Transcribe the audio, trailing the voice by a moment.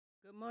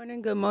Good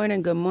morning,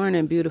 good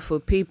morning,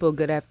 beautiful people.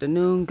 Good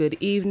afternoon, good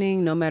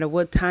evening. No matter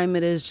what time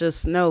it is,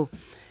 just know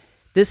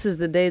this is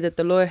the day that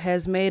the Lord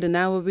has made, and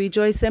I will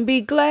rejoice and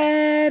be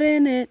glad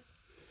in it.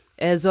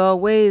 As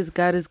always,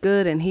 God is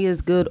good, and He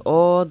is good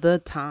all the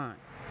time.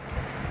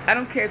 I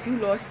don't care if you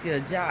lost your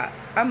job.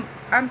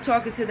 I'm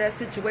talking to that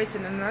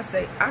situation, and I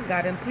say, I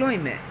got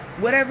employment.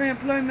 Whatever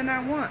employment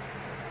I want,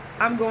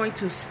 I'm going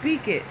to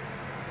speak it.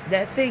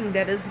 That thing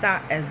that is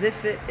not as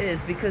if it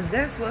is, because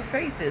that's what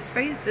faith is.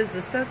 Faith is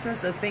the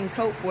substance of things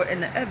hoped for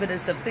and the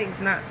evidence of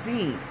things not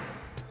seen.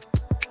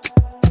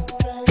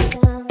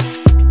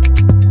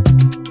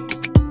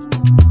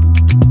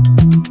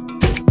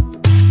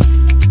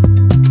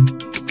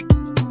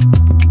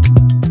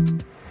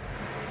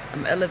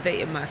 I'm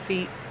elevating my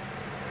feet.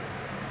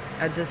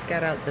 I just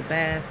got out the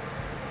bath.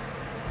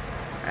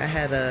 I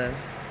had an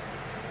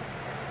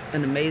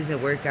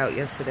amazing workout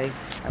yesterday.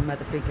 I'm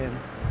motherfucking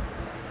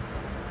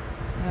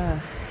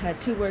had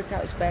 2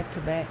 workouts back to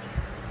back.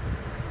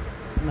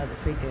 This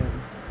motherfucking,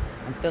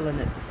 I'm feeling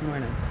it this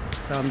morning.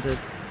 So I'm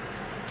just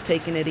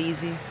taking it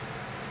easy.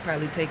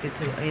 I'm taking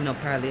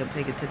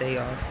today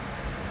off.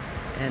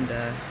 And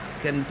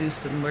gonna do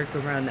some work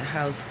around the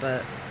house.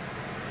 But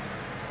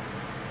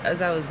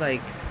as I was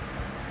like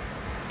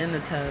in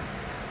the tub,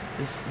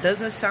 this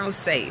doesn't sound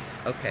safe.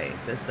 Okay,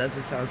 this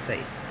doesn't sound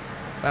safe.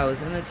 But I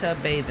was in the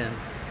tub bathing,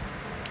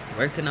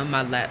 working on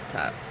my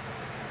laptop,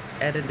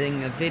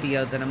 editing a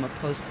video that I'm gonna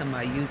post to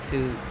my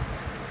YouTube,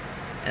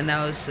 and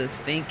I was just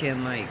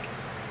thinking like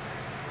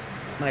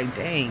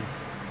dang,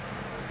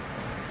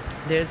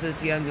 there's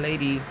this young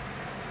lady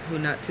who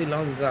not too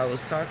long ago I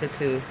was talking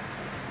to,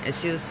 and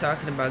she was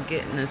talking about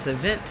getting this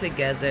event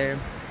together,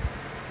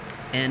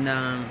 and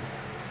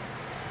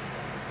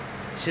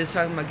she was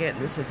talking about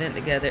getting this event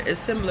together. It's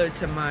similar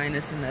to mine.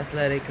 It's an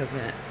athletic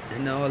event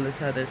and all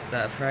this other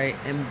stuff, right?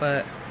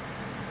 But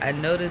I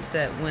noticed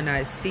that when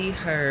I see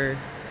her,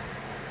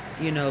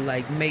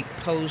 like make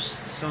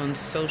posts on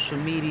social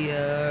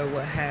media or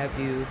what have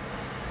you,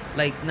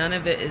 like none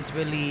of it is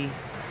really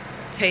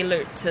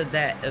tailored to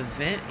that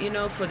event,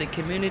 for the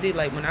community.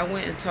 Like when I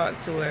went and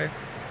talked to her,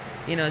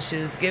 she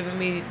was giving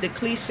me the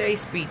cliche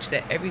speech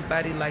that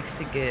everybody likes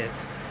to give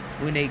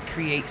when they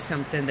create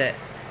something that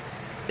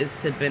is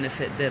to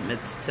benefit them.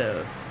 It's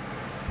to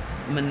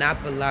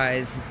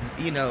monopolize,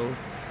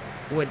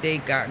 what they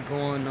got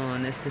going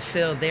on. It's to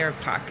fill their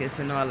pockets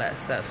and all that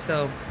stuff.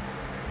 So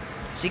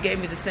she gave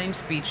me the same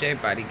speech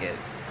everybody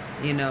gives.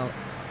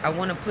 I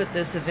want to put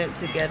this event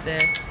together.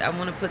 I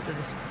want to put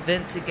this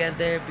event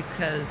together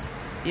because,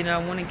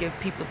 I want to give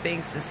people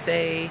things to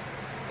say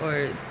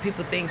or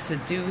people things to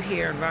do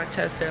here in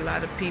Rochester. A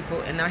lot of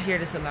people, and I hear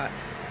this a lot,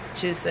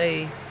 she'll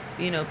say,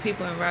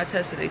 people in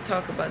Rochester, they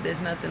talk about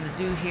there's nothing to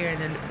do here,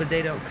 but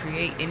they don't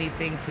create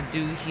anything to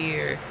do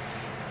here.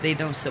 They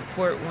don't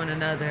support one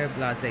another,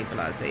 blah, blah,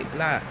 blah,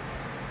 blah.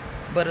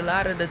 But a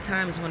lot of the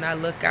times when I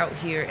look out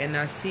here and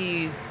I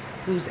see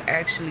who's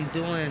actually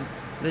doing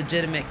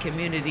legitimate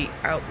community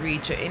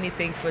outreach or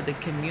anything for the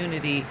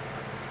community,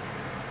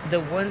 the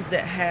ones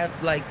that have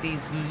like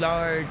these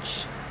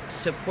large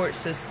support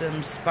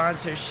systems,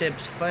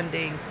 sponsorships,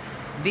 fundings,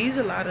 these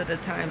a lot of the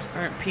times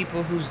aren't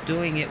people who's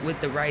doing it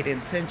with the right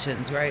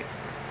intentions, right?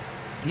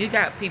 You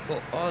got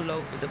people all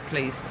over the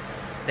place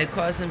that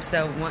cause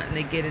themselves wanting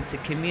to get into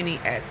community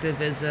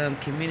activism,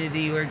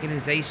 community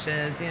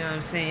organizations,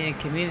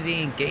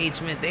 community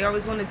engagement. They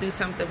always want to do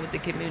something with the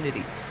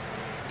community.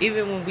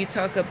 Even when we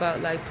talk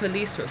about like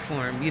police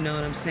reform, you know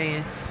what I'm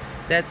saying?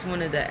 That's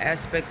one of the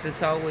aspects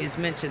that's always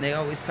mentioned. They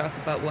always talk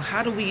about, well,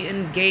 how do we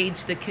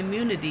engage the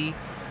community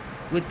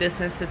with this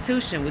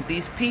institution, with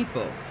these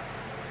people?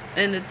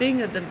 And the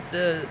thing of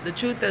the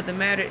truth of the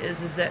matter is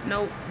that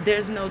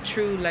there's no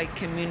true like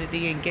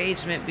community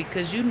engagement,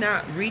 because you're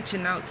not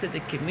reaching out to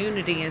the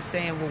community and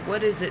saying, well,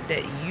 what is it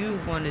that you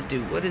want to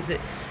do? What is it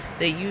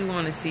that you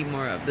want to see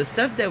more of? The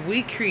stuff that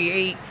we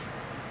create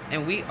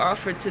and we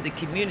offer to the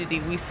community,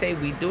 we say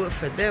we do it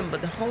for them,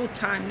 but the whole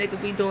time,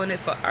 nigga, we doing it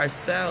for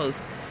ourselves.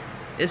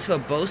 It's for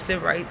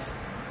boasting rights,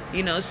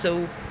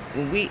 so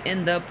when we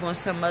end up on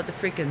some other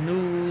freaking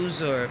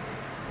news or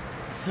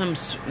some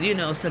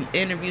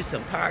interview,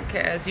 some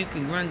podcast, you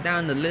can run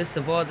down the list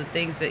of all the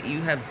things that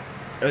you have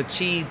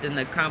achieved and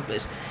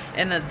accomplished.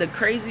 And the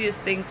craziest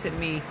thing to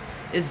me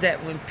is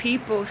that when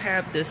people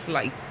have this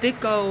like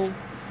thicko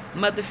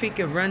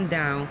motherfucking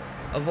rundown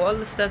of all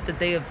the stuff that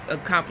they have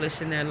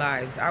accomplished in their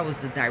lives. I was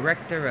the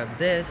director of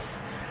this.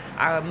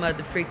 I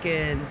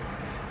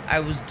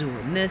was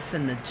doing this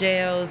in the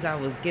jails. I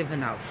was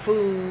giving out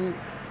food.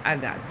 I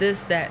got this,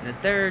 that, and the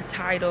third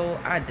title.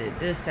 I did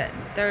this, that,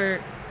 and the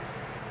third.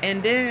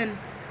 And then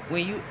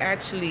when you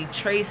actually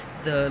trace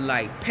the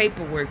like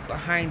paperwork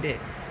behind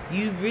it,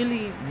 you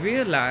really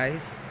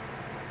realize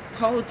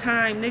whole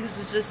time niggas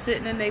was just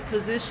sitting in their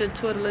position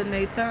twiddling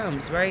their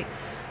thumbs, right?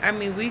 I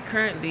mean, we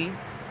currently,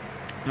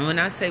 and when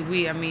I say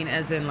we, I mean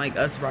as in like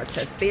us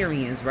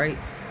Rochesterians, right?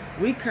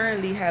 We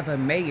currently have a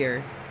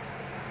mayor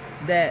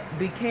that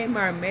became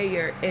our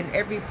mayor, in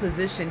every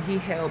position he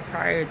held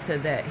prior to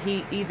that,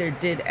 he either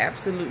did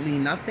absolutely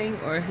nothing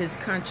or his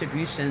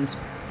contributions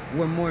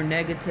were more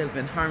negative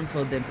and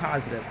harmful than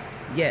positive.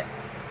 Yet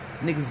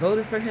niggas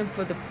voted for him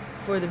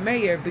for the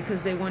mayor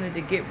because they wanted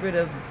to get rid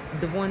of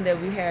the one that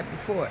we had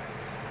before.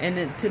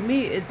 And to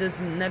me, it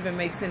just never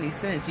makes any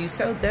sense. You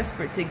so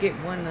desperate to get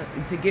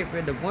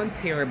rid of one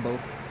terrible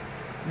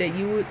that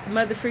you would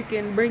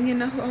motherfucking bring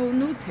in a whole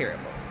new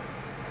terrible.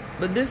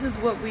 But this is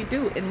what we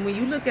do. And when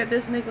you look at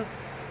this nigga,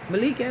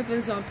 Malik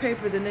Evans, on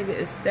paper, the nigga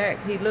is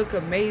stacked. He look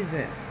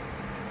amazing.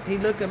 He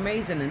look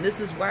amazing. And this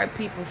is why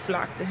people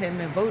flocked to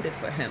him and voted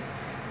for him.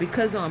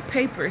 Because on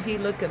paper, he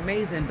look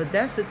amazing. But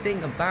that's the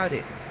thing about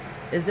it,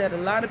 is that a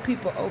lot of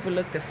people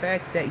overlook the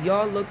fact that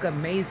y'all look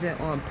amazing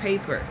on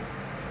paper,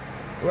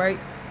 right?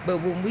 But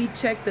when we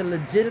check the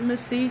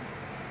legitimacy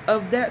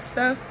of that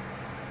stuff,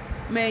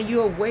 man,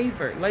 you'll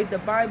waver. Like the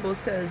Bible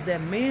says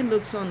that man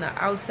looks on the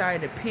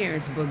outside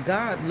appearance, but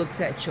God looks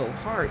at your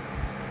heart,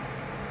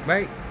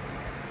 right?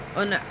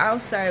 On the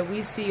outside,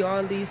 we see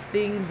all these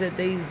things that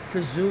they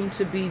presume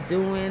to be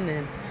doing,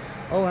 and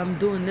oh, I'm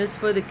doing this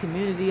for the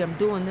community, I'm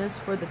doing this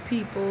for the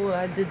people,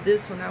 I did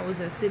this when I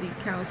was in city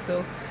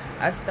council,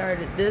 I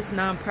started this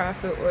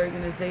nonprofit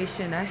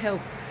organization, I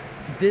helped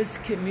this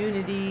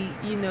community,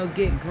 you know,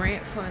 get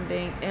grant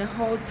funding, and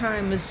whole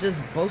time it's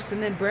just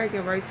boasting and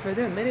bragging rights for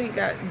them. It ain't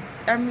got,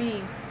 I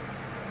mean,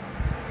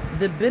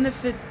 the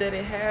benefits that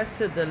it has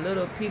to the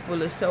little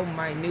people is so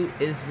minute,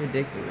 is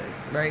ridiculous,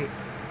 right?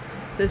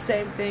 It's the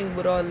same thing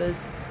with all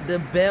this, the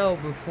bail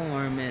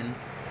reform, and,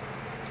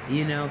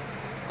 you know,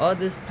 all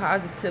this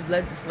positive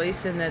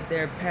legislation that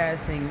they're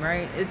passing,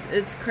 right?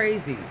 It's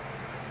crazy.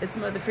 It's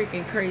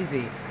motherfucking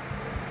crazy.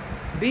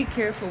 Be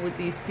careful with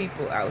these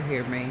people out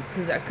here, man,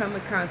 because I come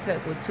in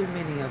contact with too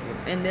many of them,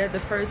 and they're the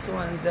first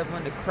ones that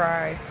want to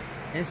cry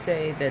and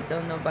say that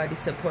don't nobody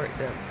support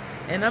them.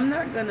 And I'm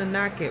not gonna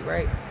knock it,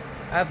 right?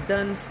 I've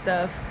done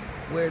stuff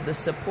where the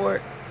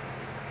support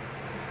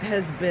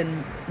has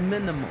been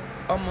minimal,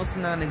 almost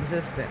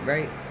non-existent,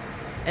 right?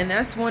 And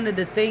that's one of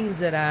the things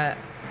that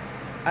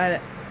I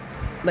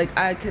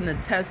can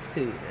attest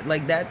to.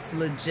 Like, that's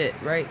legit,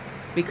 right?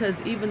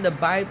 Because even the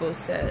Bible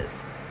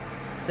says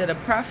that a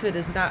prophet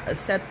is not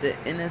accepted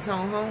in his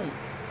own home,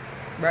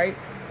 right?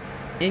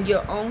 In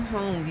your own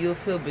home, you'll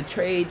feel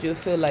betrayed. You'll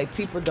feel like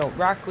people don't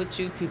rock with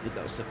you, people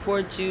don't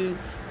support you.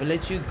 But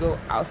let you go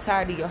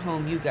outside of your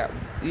home, you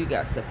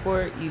got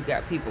support, you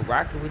got people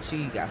rocking with you,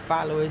 you got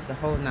followers, the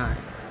whole nine.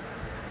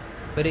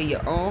 But in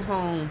your own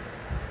home,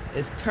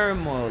 it's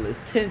turmoil, it's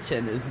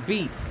tension, it's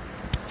beef.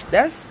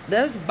 That's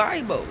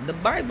Bible. The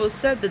Bible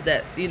said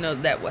that you know,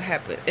 that would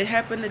happen. It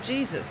happened to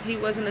Jesus. He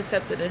wasn't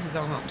accepted in his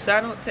own home. So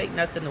I don't take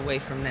nothing away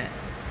from that.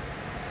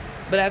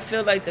 But I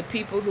feel like the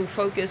people who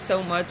focus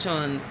so much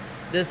on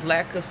this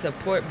lack of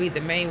support be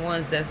the main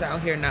ones that's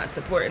out here not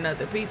supporting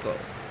other people.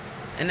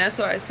 And that's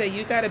why I say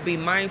you got to be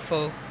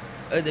mindful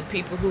of the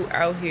people who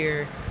out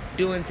here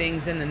doing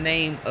things in the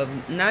name of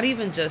not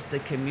even just the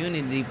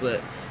community,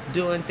 but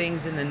doing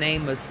things in the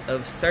name of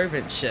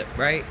servantship,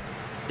 right?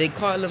 They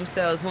call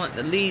themselves wanting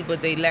to lead,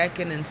 but they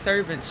lacking in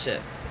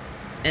servantship.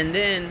 And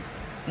then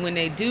when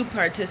they do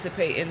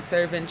participate in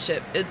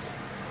servantship, it's,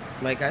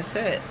 like I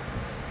said,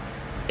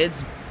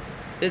 it's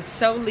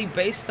solely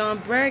based on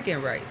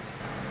bragging rights.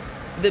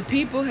 The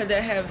people that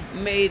have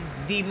made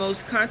the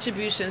most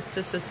contributions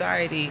to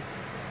society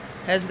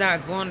has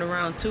not gone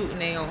around tooting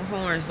their own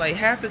horns. Like,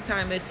 half the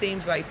time it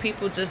seems like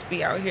people just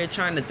be out here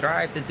trying to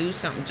thrive to do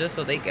something just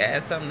so they can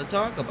have something to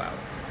talk about.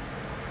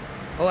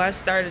 Oh, I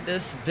started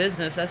this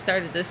business, I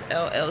started this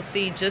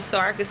LLC just so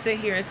I could sit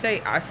here and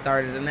say, I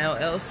started an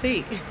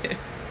LLC.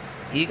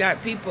 You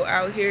got people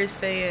out here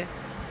saying,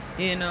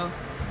 you know,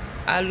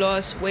 I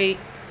lost weight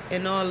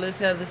and all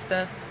this other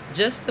stuff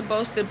just to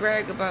boast and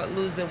brag about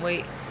losing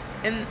weight.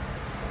 And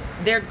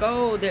their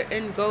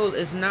end goal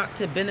is not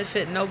to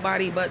benefit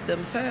nobody but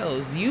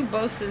themselves. You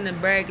boasting and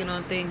bragging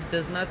on things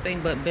does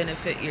nothing but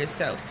benefit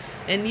yourself.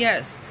 And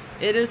yes,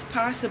 it is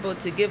possible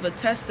to give a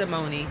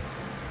testimony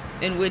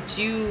in which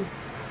you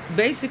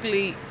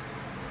basically,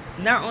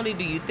 not only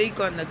do you think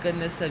on the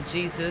goodness of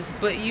Jesus,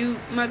 but you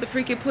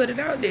motherfucking put it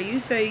out there. You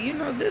say, you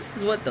know, this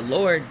is what the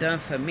Lord done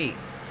for me.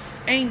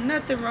 Ain't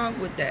nothing wrong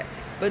with that.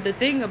 But the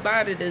thing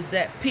about it is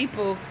that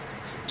people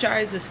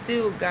tries to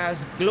steal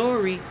God's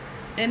glory,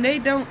 and they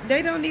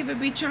don't even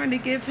be trying to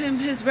give him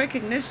his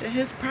recognition,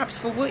 his props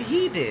for what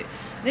he did.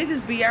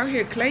 Niggas be out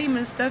here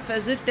claiming stuff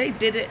as if they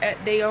did it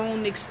at their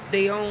own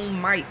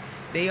might,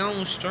 their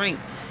own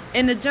strength.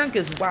 And the junk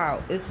is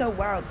wild. It's so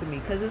wild to me,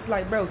 because it's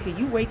like, bro, can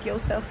you wake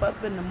yourself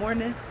up in the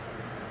morning?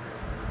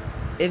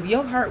 If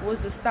your heart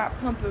was to stop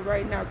pumping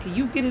right now, can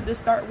you get it to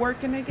start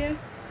working again?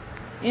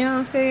 You know what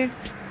I'm saying?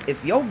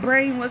 If your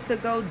brain was to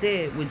go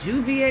dead, would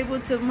you be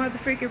able to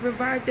motherfucking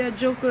revive that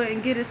joker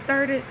and get it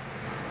started?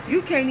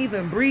 You can't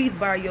even breathe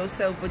by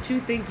yourself, but you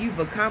think you've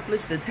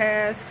accomplished the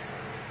tasks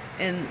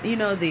and, you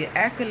know, the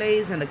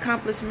accolades and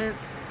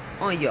accomplishments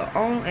on your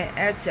own and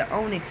at your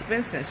own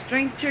expense and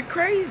strength. You're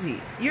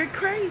crazy. You're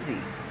crazy.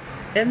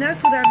 And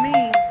that's what I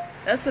mean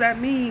That's what I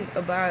mean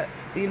about,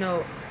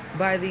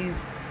 by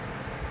these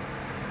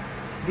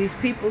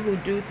people who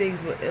do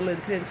things with ill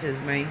intentions,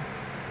 man.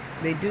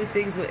 They do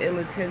things with ill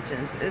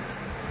intentions.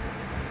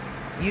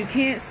 You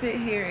can't sit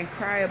here and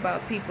cry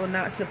about people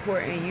not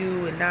supporting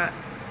you and not,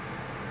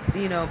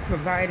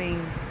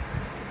 providing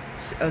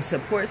a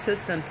support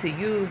system to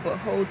you, but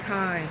whole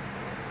time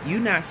you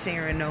not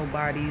sharing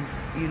nobody's,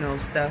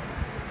 stuff.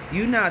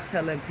 You not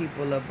telling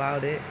people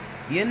about it.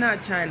 You're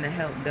not trying to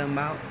help them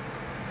out.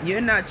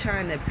 You're not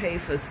trying to pay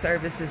for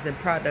services and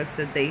products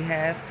that they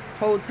have.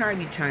 Whole time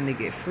you trying to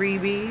get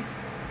freebies.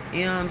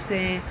 You know what I'm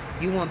saying?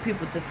 You want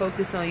people to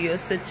focus on your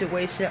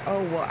situation.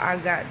 Oh, well, I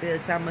got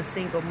this. I'm a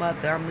single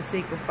mother. I'm a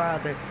single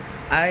father.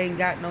 I ain't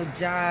got no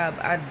job.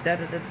 I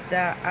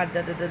da-da-da-da-da. I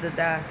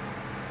da-da-da-da-da.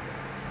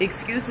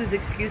 Excuses,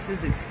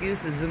 excuses,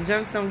 excuses. Them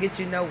junks don't get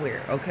you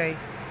nowhere, okay?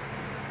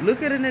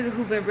 Look at a nigga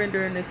who been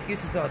rendering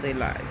excuses all their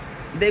lives.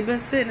 They've been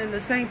sitting in the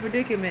same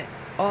predicament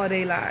all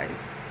their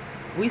lives.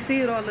 We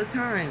see it all the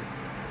time.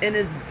 And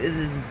it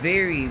is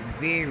very,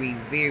 very,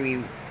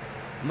 very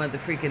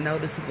motherfreaking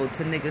noticeable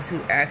to niggas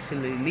who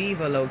actually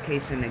leave a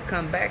location and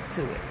come back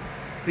to it.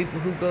 People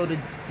who go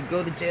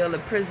to jail or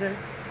prison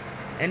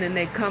and then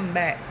they come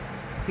back.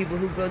 People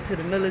who go to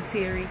the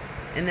military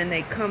and then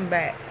they come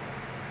back.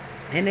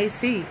 And they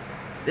see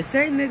the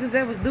same niggas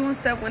that was doing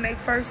stuff when they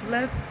first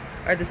left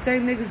are the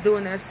same niggas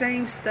doing that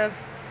same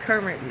stuff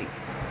currently,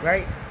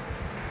 right?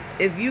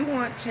 If you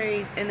want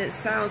change, and it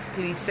sounds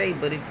cliche,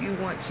 but if you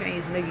want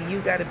change, nigga, you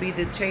gotta be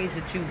the change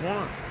that you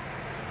want.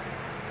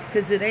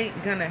 Because it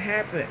ain't gonna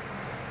happen.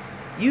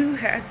 You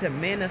have to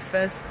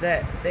manifest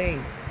that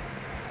thing.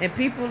 And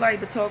people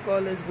like to talk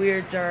all this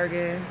weird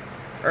jargon,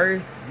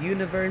 earth,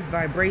 universe,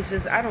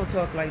 vibrations. I don't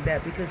talk like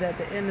that because at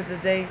the end of the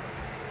day,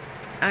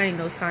 I ain't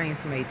no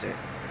science major.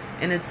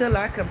 And until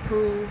I can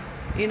prove,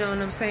 you know what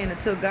I'm saying,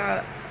 until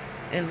God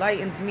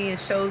enlightens me and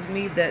shows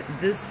me that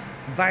this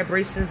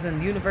vibrations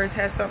and universe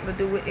has something to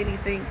do with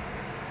anything,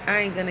 I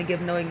ain't gonna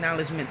give no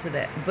acknowledgement to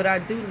that. But I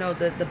do know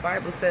that the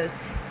Bible says,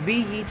 be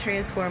ye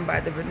transformed by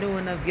the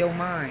renewing of your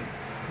mind.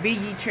 Be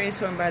ye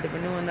transformed by the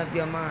renewing of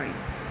your mind,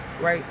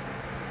 right?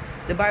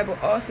 The Bible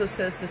also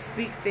says to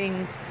speak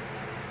things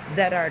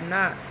that are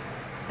not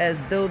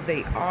as though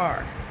they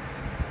are.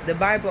 The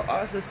Bible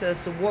also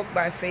says to walk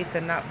by faith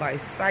and not by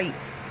sight.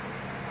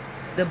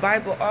 The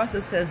Bible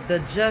also says the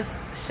just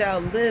shall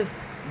live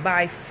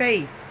by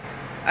faith.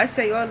 I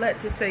say all that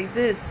to say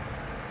this.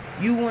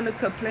 You want to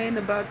complain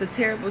about the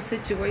terrible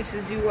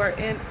situations you are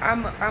in?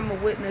 I'm a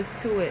witness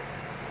to it.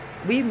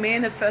 We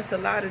manifest a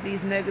lot of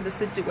these negative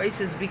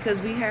situations because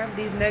we have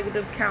these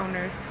negative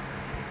counters.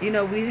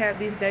 We have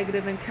these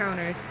negative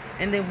encounters,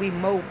 and then we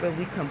mope and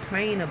we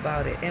complain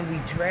about it, and we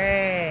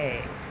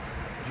drag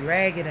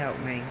it out,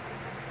 man.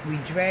 We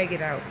drag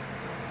it out,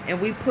 and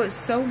we put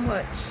so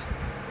much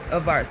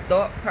of our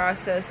thought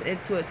process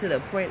into it to the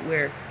point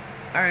where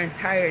our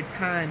entire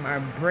time,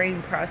 our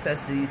brain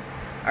processes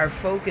are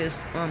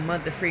focused on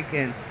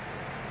motherfreaking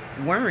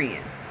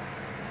worrying,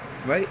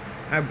 right?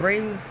 Our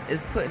brain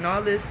is putting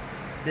all this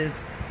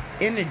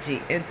energy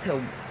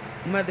into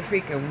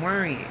motherfreaking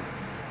worrying,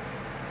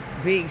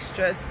 being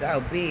stressed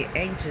out, being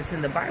anxious.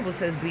 And the Bible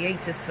says be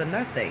anxious for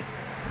nothing.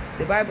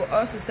 The Bible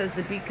also says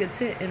to be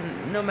content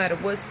in no matter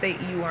what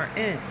state you are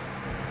in.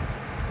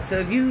 So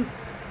if you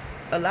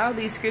allow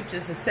these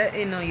scriptures to set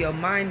in on your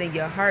mind and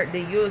your heart,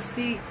 then you'll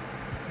see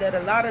that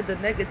a lot of the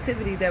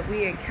negativity that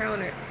we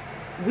encounter,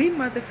 we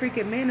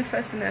motherfreaking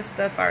manifesting that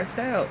stuff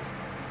ourselves,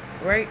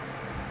 right?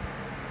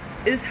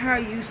 It's how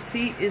you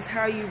see, is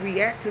how you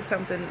react to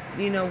something,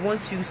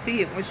 once you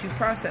see it, once you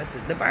process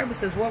it. The Bible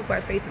says walk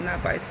by faith and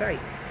not by sight.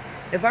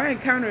 If I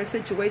encounter a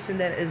situation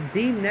that is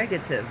deemed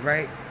negative,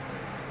 right,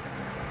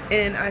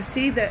 and I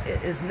see that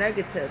it is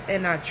negative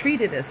and I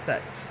treat it as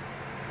such,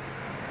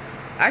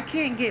 I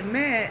can't get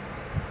mad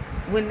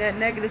when that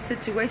negative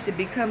situation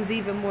becomes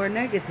even more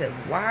negative.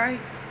 Why?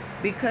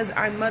 Because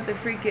I'm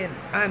manifesting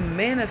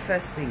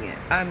it.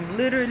 I'm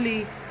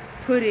literally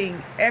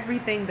putting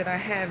everything that I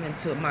have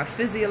into it, my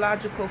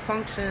physiological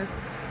functions.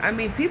 I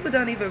mean, people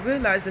don't even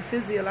realize the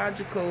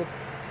physiological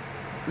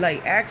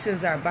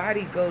actions our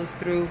body goes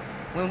through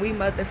when we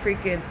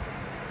motherfreaking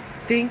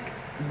think,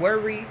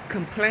 worry,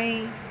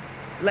 complain.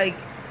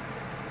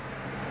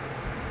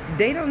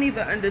 They don't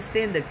even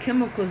understand the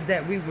chemicals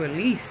that we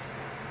release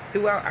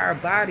throughout our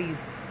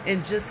bodies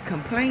and just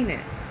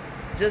complaining,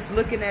 just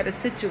looking at a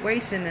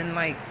situation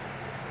and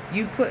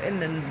you put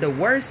in the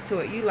worst to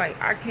it. You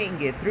I can't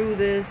get through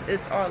this.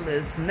 It's all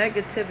this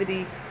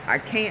negativity. I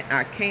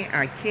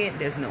can't.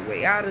 There's no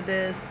way out of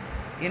this.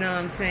 You know what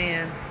I'm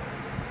saying?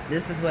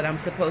 This is what I'm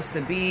supposed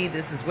to be.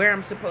 This is where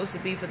I'm supposed to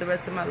be for the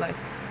rest of my life.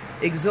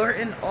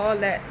 Exhorting all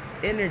that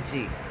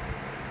energy,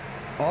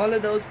 all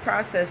of those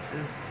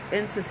processes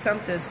into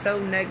something so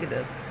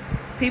negative.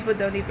 People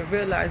don't even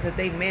realize that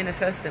they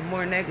manifested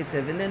more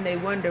negative, and then they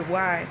wonder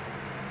why,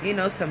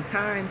 some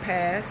time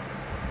passed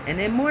and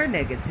then more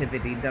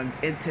negativity done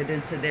entered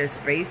into their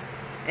space,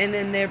 and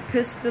then they're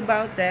pissed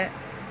about that,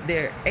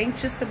 they're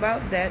anxious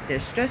about that, they're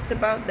stressed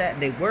about that,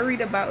 they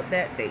worried about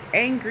that, they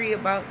angry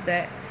about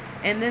that,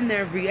 And then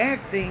they're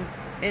reacting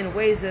in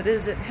ways that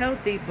isn't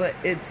healthy, but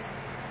it's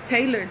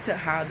tailored to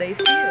how they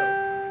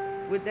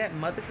feel with that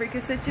mother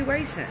freaking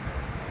situation.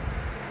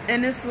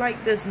 And it's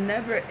like this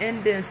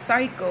never-ending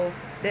cycle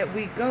that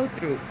we go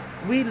through.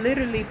 We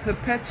literally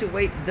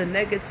perpetuate the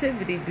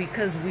negativity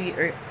because we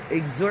are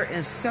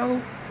exerting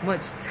so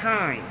much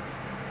time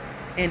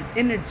and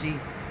energy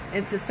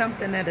into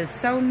something that is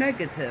so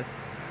negative,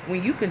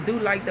 when you can do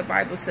like the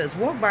Bible says,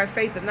 walk by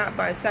faith and not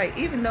by sight.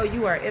 Even though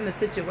you are in a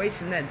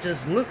situation that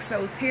just looks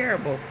so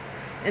terrible,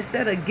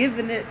 instead of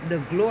giving it the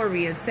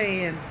glory and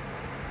saying,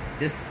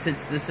 this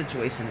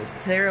situation is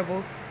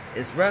terrible,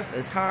 it's rough,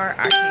 it's hard,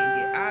 I can't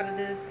get out of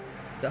this,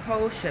 the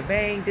whole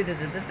shebang,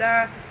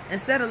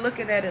 instead of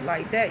looking at it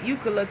like that, you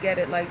could look at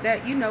it like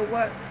that. You know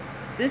what?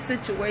 This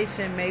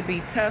situation may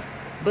be tough,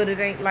 but it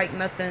ain't like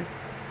nothing.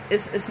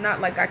 It's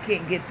not like I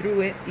can't get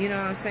through it. You know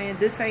what I'm saying?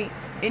 This ain't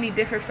any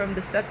different from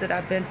the stuff that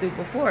I've been through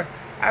before.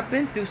 I've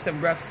been through some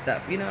rough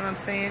stuff. You know what I'm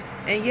saying?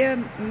 And yeah,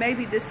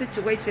 maybe this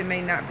situation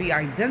may not be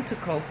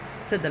identical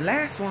to the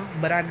last one,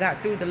 but I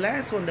got through the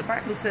last one. The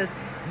Bible says,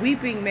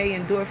 weeping may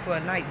endure for a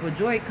night, but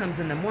joy comes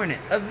in the morning.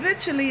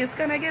 Eventually, it's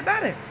going to get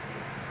better.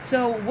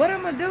 So what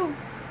I'm going to do,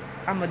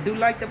 I'm going to do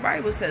like the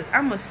Bible says.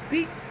 I'm going to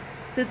speak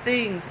to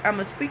things. I'm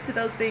going to speak to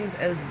those things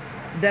as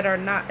that are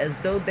not as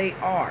though they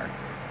are.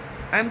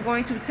 I'm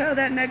going to tell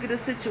that negative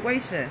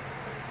situation,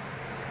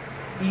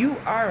 you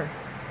are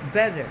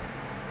better.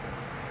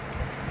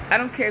 I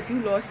don't care if you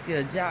lost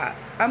your job.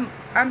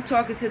 I'm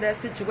talking to that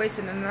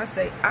situation and I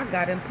say, I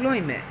got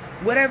employment.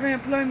 Whatever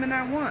employment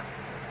I want,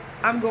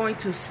 I'm going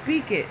to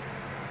speak it.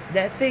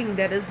 That thing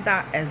that is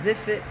not as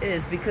if it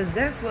is, because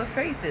that's what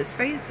faith is.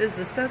 Faith is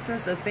the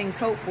substance of things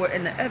hoped for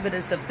and the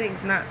evidence of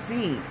things not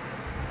seen.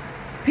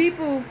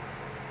 People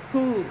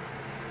who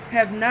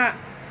have not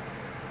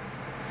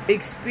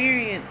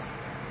experienced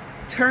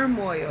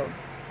turmoil,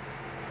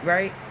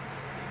 right,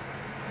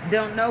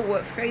 don't know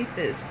what faith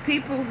is.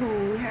 People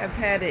who have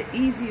had it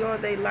easy all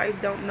their life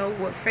don't know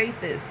what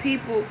faith is.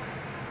 People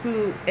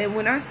who, and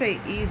when I say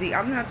easy,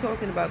 I'm not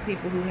talking about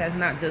people who has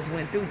not just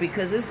went through,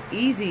 because it's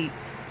easy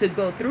to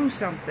go through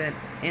something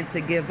and to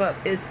give up.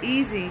 It's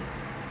easy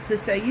to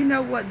say, you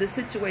know what, the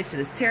situation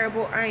is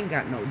terrible. I ain't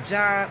got no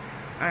job.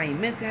 I ain't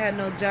meant to have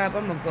no job.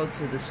 I'm going to go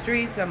to the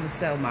streets. I'm going to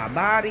sell my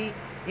body.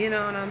 You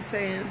know what I'm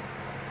saying?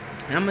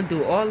 I'm going to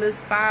do all this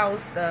foul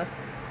stuff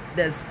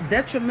that's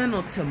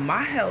detrimental to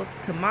my health,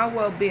 to my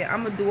well-being.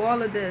 I'm going to do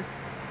all of this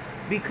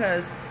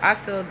because I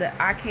feel that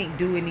I can't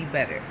do any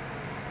better.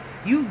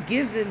 You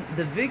giving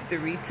the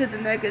victory to the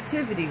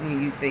negativity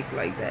when you think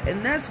like that.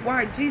 And that's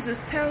why Jesus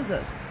tells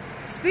us,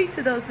 speak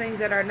to those things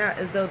that are not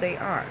as though they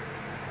are.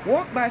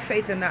 Walk by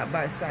faith and not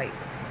by sight.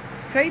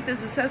 Faith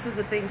is the substance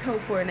of things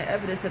hoped for and the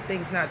evidence of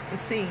things not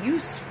seen. You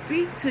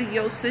speak to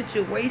your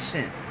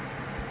situation.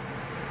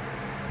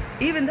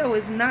 Even though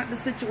it's not the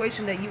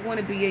situation that you want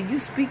to be in, you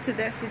speak to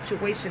that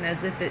situation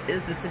as if it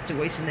is the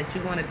situation that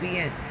you want to be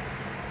in.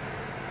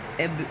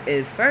 And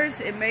at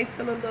first, it may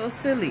feel a little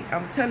silly.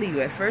 I'm telling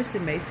you, at first,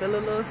 it may feel a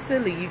little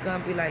silly. You're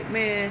going to be like,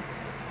 man,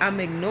 I'm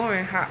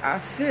ignoring how I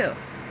feel.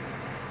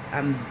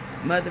 I'm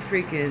mother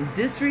freaking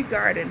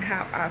disregarding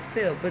how I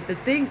feel. But the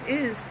thing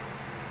is,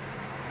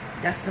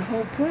 that's the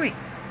whole point.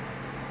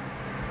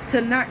 To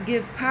not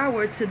give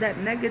power to that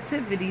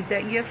negativity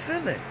that you're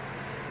feeling.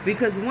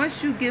 Because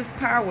once you give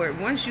power,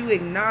 once you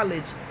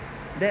acknowledge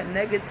that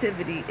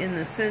negativity in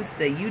the sense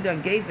that you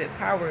done gave it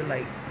power,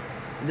 like,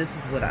 this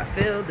is what I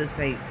feel, this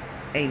ain't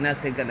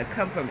nothing gonna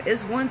come from it.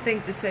 It's one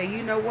thing to say,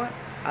 you know what,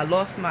 I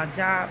lost my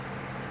job,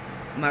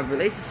 my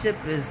relationship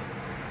is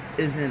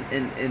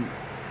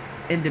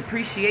in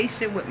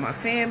depreciation with my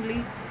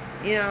family,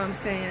 you know what I'm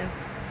saying,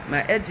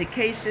 my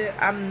education,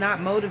 I'm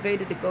not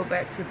motivated to go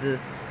back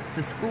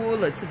to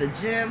school or to the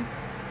gym,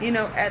 you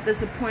know, at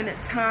this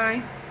appointed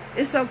time.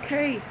 It's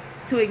okay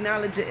to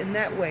acknowledge it in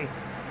that way.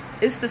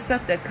 It's the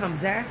stuff that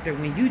comes after.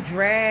 When you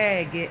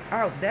drag it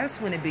out, that's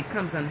when it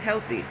becomes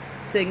unhealthy.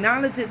 To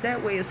acknowledge it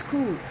that way is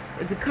cool.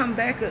 But to come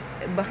back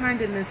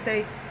behind it and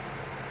say,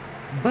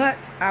 but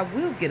I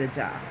will get a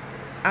job.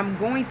 I'm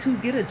going to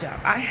get a job.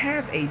 I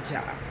have a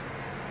job.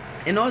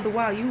 And all the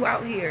while, you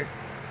out here,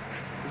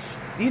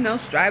 you know,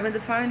 striving to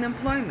find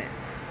employment.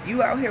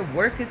 You out here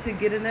working to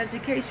get an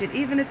education.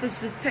 Even if it's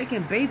just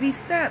taking baby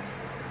steps.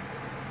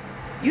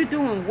 You're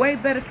doing way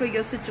better for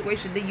your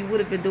situation than you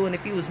would have been doing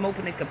if you was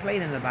moping and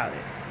complaining about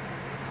it.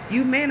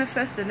 You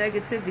manifest the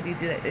negativity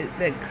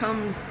that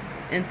comes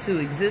into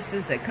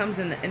existence, that comes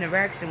into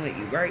interaction with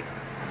you, right?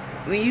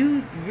 When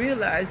you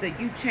realize that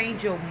you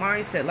change your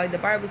mindset, like the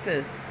Bible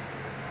says,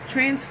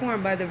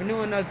 transform by the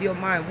renewing of your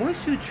mind.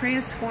 Once you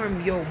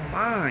transform your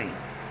mind,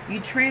 you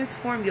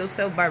transform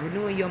yourself by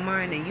renewing your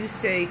mind, and you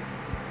say,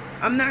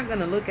 I'm not going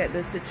to look at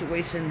this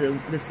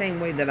situation the same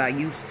way that I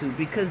used to,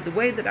 because the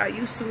way that I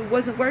used to, it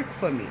wasn't working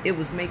for me. It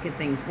was making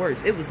things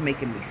worse. It was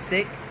making me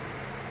sick.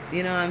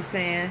 You know what I'm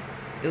saying?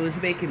 It was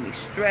making me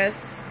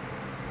stressed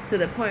to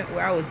the point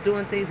where I was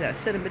doing things that I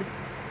shouldn't have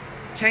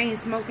been. Chain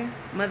smoking,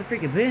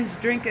 motherfucking binge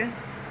drinking,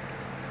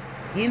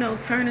 you know,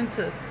 turning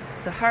to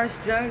harsh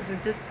drugs,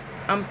 and just,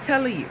 I'm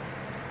telling you,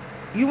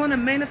 You want to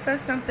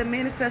manifest something,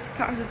 manifest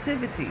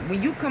positivity.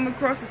 When you come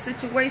across a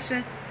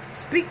situation,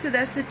 speak to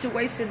that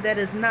situation that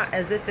is not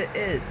as if it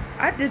is.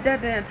 I did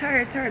that the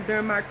entire time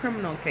during my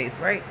criminal case,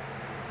 right?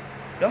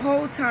 The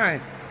whole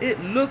time, it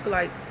looked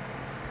like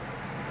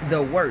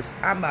the worst.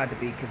 I'm about to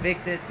be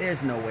convicted.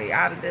 There's no way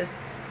out of this.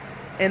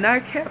 And I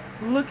kept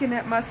looking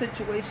at my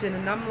situation,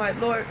 and I'm like,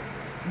 Lord,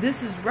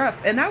 this is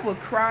rough. And I would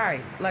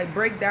cry, like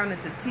break down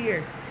into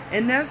tears.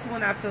 And that's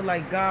when I feel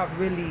like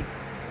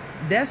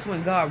that's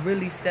when God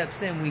really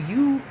steps in. When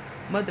you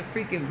mother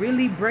freaking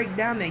really break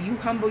down and you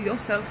humble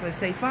yourself and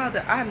say,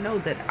 Father, I know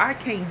that I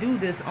can't do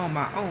this on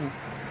my own.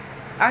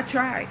 I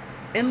tried,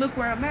 and look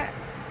where I'm at.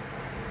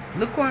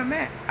 Look where I'm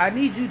at. I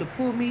need you to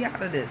pull me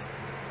out of this.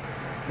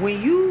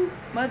 When you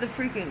mother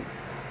freaking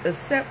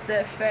accept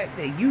that fact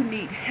that you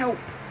need help,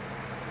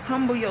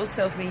 humble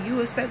yourself, and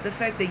you accept the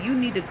fact that you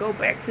need to go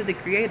back to the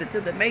Creator,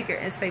 to the Maker,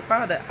 and say,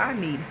 Father, I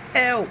need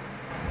help.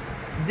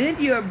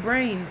 Then your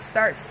brain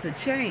starts to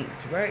change,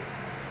 right?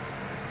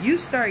 You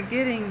start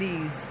getting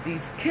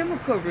these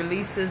chemical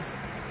releases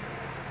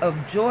of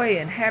joy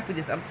and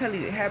happiness. I'm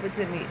telling you, it happened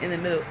to me in the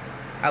middle.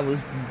 I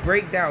was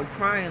break down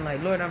crying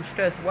like, Lord, I'm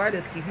stressed. Why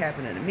does this keep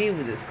happening to me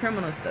with this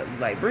criminal stuff?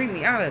 Like, bring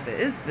me out of it.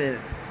 It's been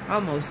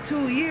almost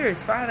 2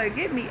 years. Father,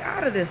 get me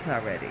out of this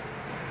already.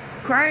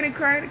 Crying and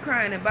crying and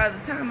crying. And by the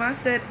time I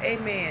said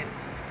amen,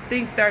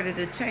 things started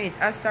to change.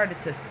 I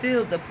started to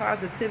feel the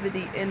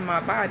positivity in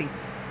my body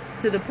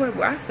to the point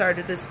where I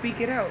started to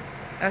speak it out.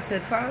 I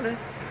said, Father,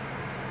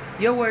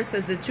 your word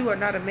says that you are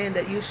not a man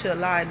that you shall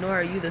lie, nor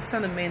are you the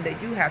son of man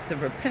that you have to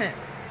repent.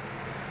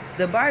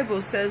 The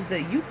Bible says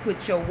that you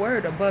put your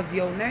word above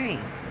your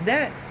name.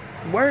 That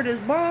word is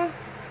bond.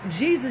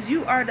 Jesus,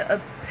 you are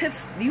the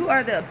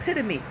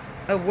epitome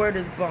of word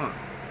is bond.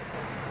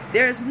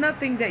 There is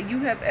nothing that you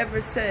have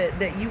ever said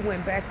that you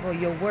went back on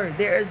your word.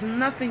 There is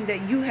nothing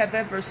that you have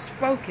ever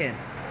spoken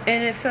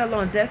and it fell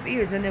on deaf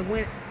ears and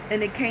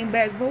it came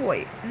back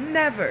void.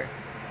 Never.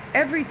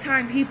 Every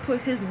time he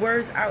put his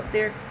words out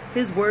there,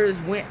 his words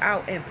went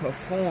out and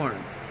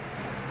performed.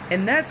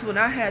 And that's when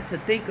I had to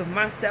think of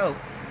myself.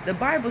 The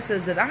Bible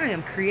says that I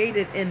am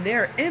created in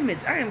their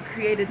image. I am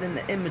created in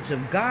the image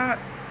of God,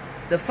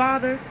 the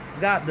Father,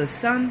 God the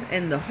Son,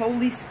 and the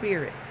Holy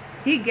Spirit.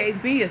 He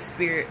gave me a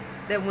spirit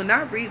that when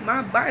I read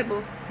my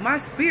Bible, my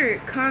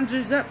spirit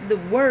conjures up the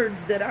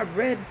words that I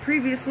read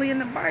previously in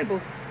the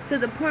Bible to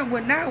the point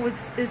where now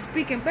it's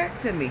speaking back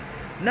to me.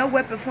 No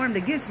weapon formed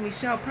against me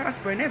shall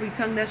prosper, and every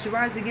tongue that shall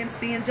rise against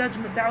thee in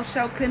judgment thou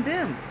shalt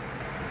condemn.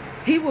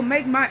 He will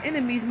make my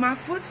enemies my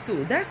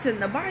footstool. That's in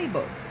the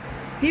Bible.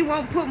 He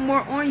won't put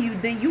more on you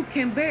than you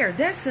can bear.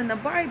 That's in the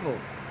Bible.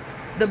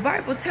 The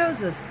Bible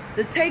tells us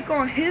to take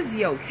on his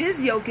yoke.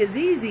 His yoke is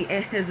easy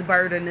and his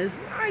burden is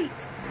light.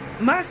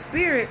 My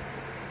spirit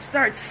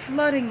starts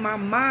flooding my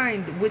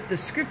mind with the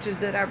scriptures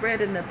that I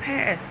read in the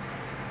past.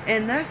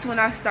 And that's when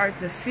I start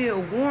to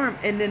feel warm.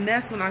 And then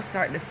that's when I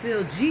start to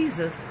feel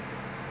Jesus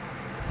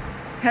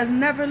has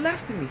never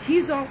left me.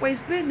 He's always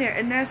been there.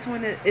 And that's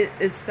when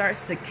it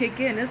starts to kick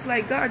in. It's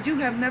like, God, you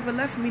have never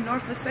left me nor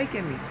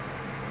forsaken me.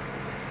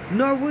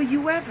 Nor will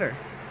you ever.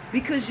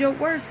 Because your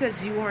word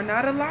says you are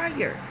not a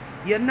liar.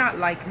 You're not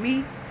like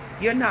me.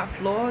 You're not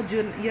flawed.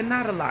 You're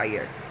not a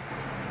liar.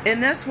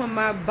 And that's when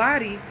my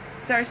body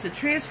starts to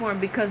transform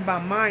because my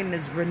mind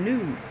is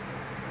renewed.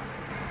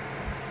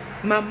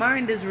 My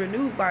mind is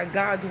renewed by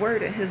God's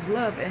word and his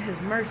love and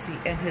his mercy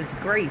and his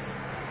grace.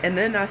 And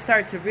then I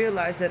start to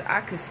realize that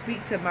I could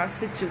speak to my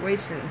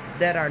situations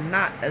that are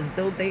not as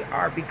though they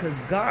are, because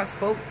God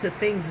spoke to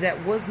things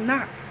that was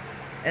not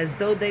as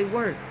though they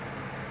were.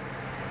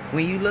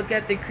 When you look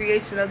at the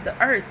creation of the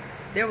earth,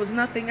 there was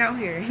nothing out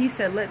here. He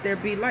said, let there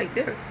be light.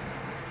 There.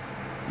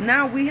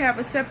 Now we have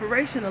a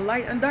separation of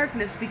light and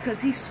darkness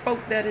because he spoke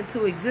that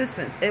into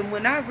existence. And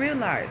when I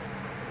realized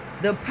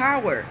the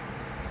power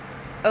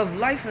of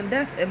life and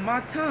death in my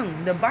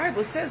tongue, the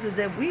Bible says is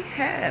that we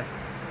have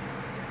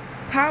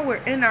power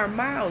in our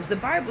mouths. The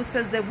Bible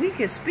says that we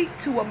can speak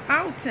to a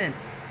mountain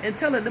and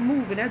tell it to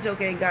move, and that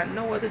joke ain't got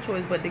no other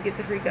choice but to get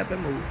the freak up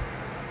and move.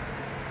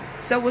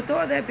 So with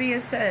all that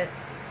being said,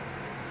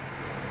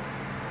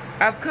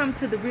 I've come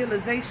to the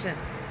realization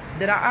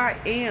that I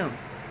am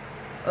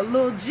a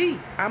little G.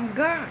 I'm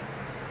God.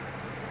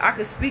 I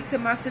can speak to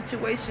my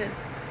situation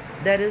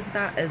that is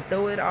not as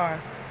though it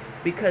are,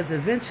 because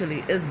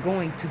eventually it's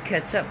going to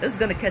catch up. It's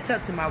going to catch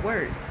up to my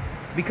words,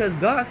 because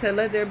God said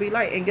let there be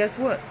light, and guess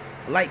what?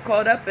 Light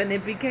caught up and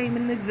it became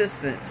in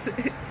existence.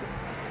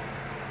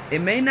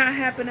 It may not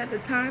happen at the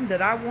time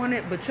that I want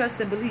it, but trust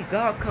and believe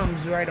God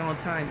comes right on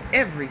time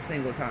every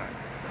single time.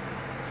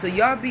 So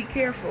y'all be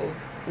careful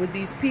with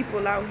these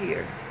people out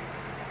here.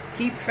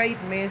 Keep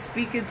faith, man.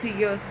 Speak into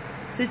your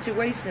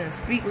situations.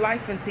 Speak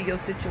life into your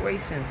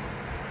situations.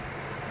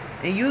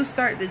 And you'll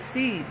start to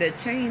see that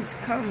change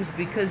comes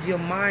because your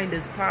mind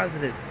is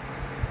positive.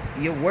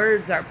 Your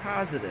words are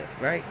positive,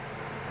 right?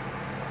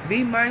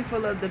 Be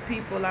mindful of the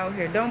people out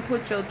here. Don't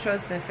put your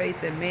trust and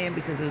faith in man,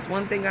 because there's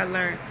one thing I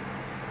learned,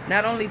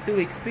 not only through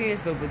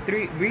experience, but with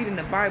reading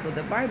the Bible.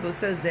 The Bible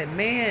says that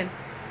man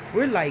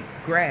We're like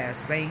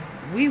grass, man.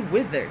 We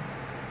wither.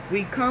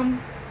 We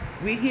come,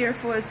 we here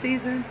for a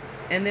season,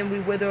 and then we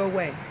wither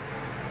away.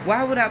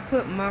 Why would I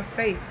put my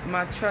faith,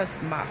 my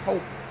trust, my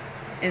hope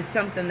in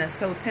something that's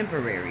so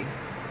temporary?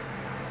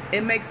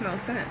 It makes no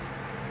sense.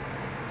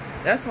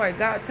 That's why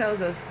God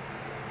tells us,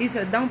 he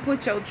said, don't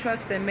put your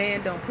trust in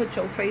man, don't put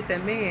your faith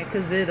in man,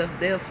 because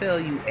they'll fail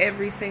you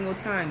every single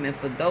time. And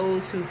for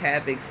those who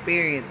have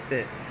experienced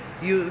it,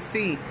 you'll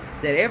see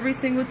that every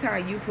single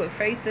time you put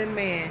faith in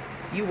man,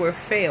 you were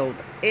failed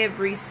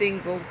every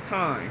single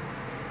time.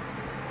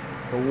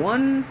 But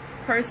one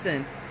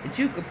person that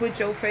you could put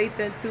your faith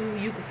into,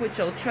 you could put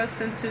your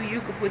trust into,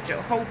 you could put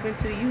your hope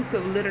into, you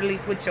could literally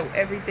put your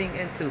everything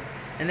into,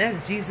 and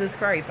that's Jesus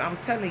Christ. I'm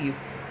telling you,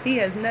 he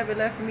has never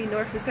left me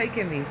nor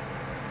forsaken me.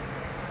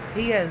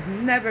 He has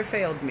never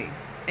failed me,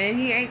 and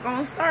he ain't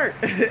gonna start.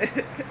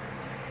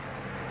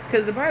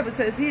 Because the Bible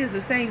says he is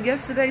the same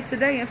yesterday,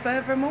 today, and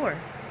forevermore.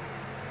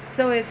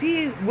 So if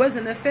he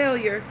wasn't a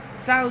failure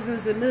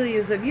thousands and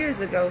millions of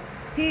years ago,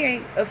 he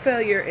ain't a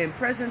failure in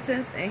present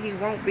tense, and he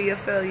won't be a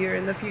failure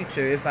in the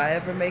future if I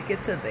ever make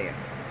it to there.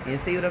 You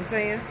see what I'm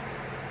saying?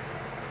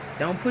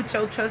 Don't put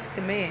your trust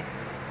in man.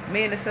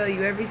 Man will fail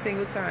you every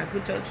single time.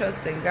 Put your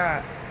trust in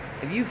God.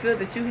 If you feel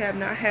that you have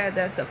not had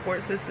that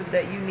support system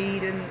that you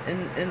need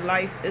in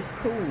life, it's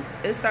cool.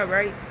 It's all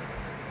right.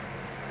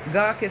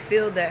 God can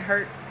feel that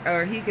hurt,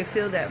 or he can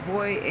feel that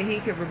void, and he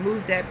can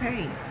remove that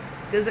pain.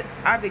 Because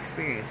I've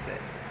experienced it.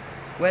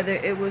 Whether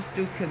it was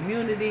through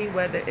community,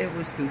 whether it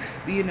was through,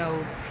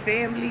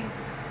 family,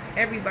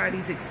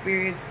 everybody's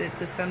experienced it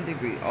to some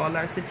degree. All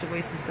our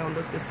situations don't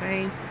look the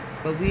same,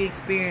 but we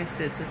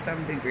experienced it to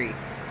some degree.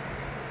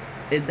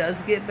 It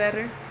does get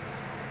better.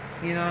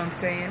 You know what I'm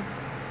saying?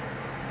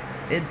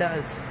 It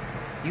does.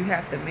 You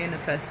have to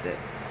manifest it.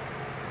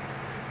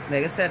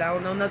 Like I said, I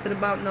don't know nothing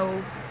about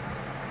no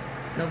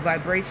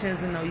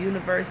vibrations and no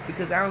universe,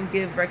 because I don't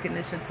give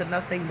recognition to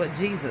nothing but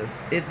Jesus.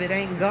 If it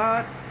ain't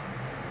God,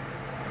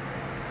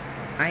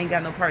 I ain't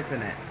got no parts in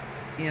that.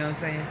 You know what I'm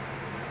saying?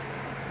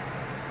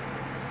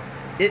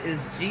 It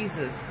is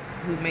Jesus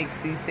who makes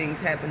these things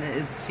happen. It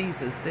is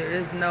Jesus. There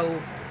is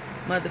no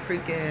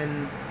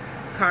motherfreaking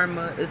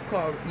karma. It's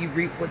called you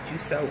reap what you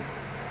sow.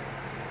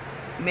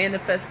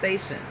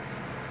 Manifestation.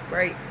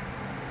 Right?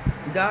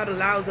 God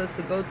allows us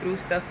to go through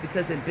stuff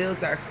because it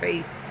builds our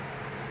faith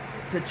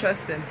to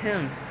trust in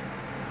him.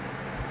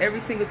 Every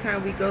single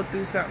time we go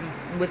through something,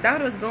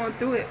 without us going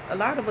through it, a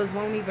lot of us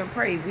won't even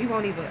pray. We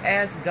won't even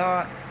ask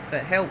God for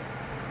help.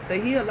 So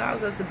he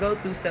allows us to go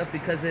through stuff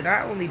because it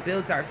not only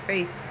builds our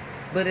faith,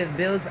 but it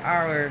builds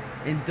our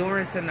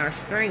endurance and our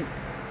strength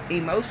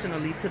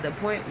emotionally, to the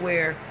point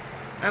where,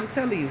 I'm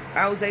telling you,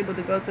 I was able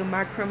to go through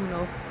my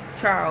criminal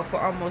trial for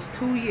almost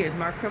 2 years,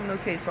 my criminal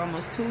case for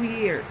almost 2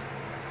 years.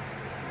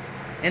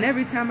 And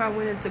every time I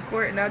went into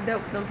court and I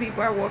dealt with them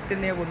people, I walked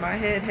in there with my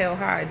head held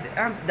high.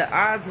 The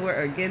odds were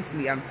against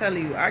me. I'm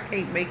telling you, I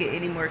can't make it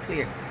any more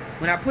clear.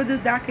 When I put this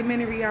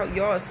documentary out,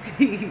 y'all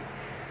see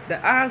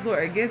the odds were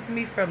against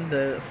me from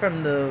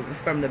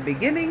the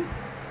beginning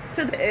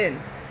to the end.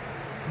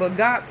 But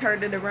God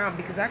turned it around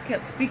because I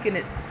kept speaking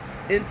it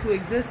into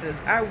existence.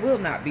 I will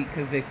not be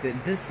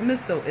convicted.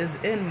 Dismissal is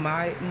in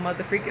my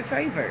motherfreaking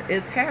favor.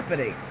 It's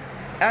happening.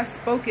 I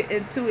spoke it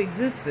into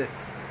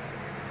existence.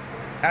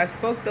 I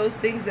spoke those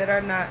things that are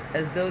not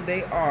as though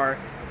they are.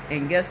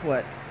 And guess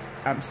what?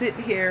 I'm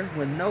sitting here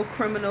with no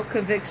criminal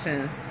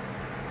convictions.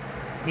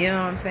 You know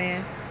what I'm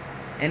saying?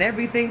 And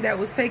everything that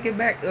was taken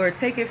back or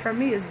taken from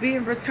me is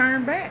being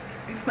returned back.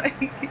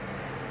 Like,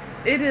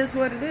 it is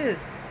what it is.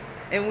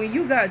 And when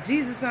you got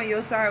Jesus on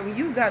your side, when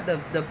you got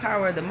the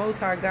power of the Most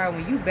High God,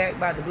 when you backed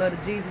by the blood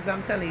of Jesus,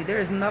 I'm telling you,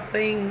 there is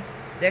nothing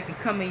that could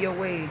come in your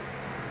way.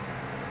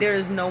 There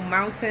is no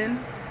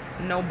mountain,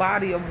 no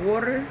body of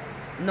water,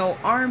 no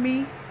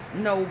army,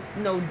 no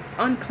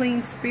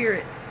unclean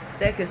spirit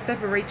that can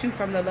separate you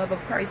from the love of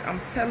Christ. I'm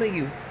telling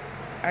you.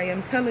 I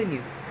am telling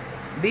you.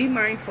 Be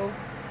mindful.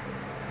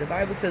 The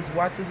Bible says,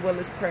 watch as well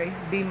as pray.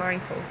 Be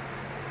mindful.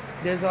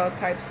 There's all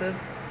types of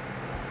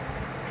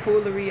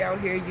foolery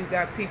out here. You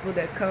got people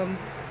that come,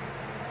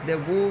 they're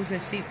wolves in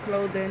sheep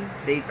clothing.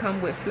 They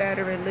come with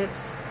flattering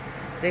lips.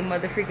 They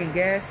motherfreaking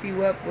gas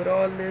you up with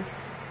all this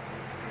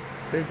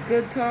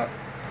good talk.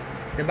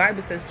 The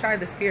Bible says, try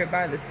the spirit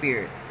by the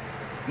spirit.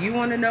 You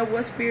want to know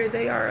what spirit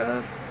they are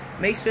of?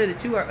 Make sure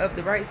that you are of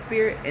the right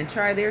spirit and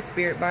try their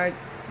spirit by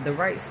the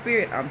right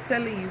spirit. I'm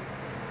telling you,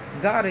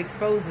 God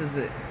exposes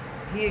it.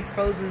 He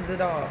exposes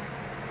it all.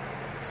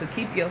 So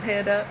keep your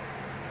head up.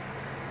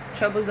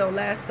 Troubles don't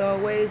last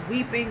always.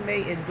 Weeping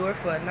may endure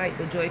for a night,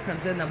 but joy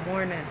comes in the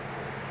morning.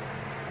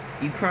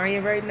 You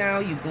crying right now.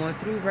 You going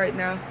through right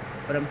now.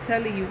 But I'm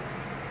telling you,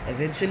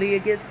 eventually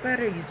it gets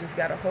better. You just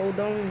got to hold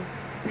on.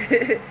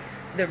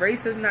 The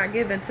race is not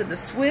given to the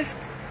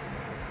swift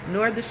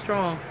nor the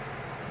strong,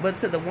 but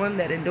to the one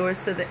that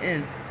endures to the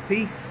end.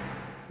 Peace.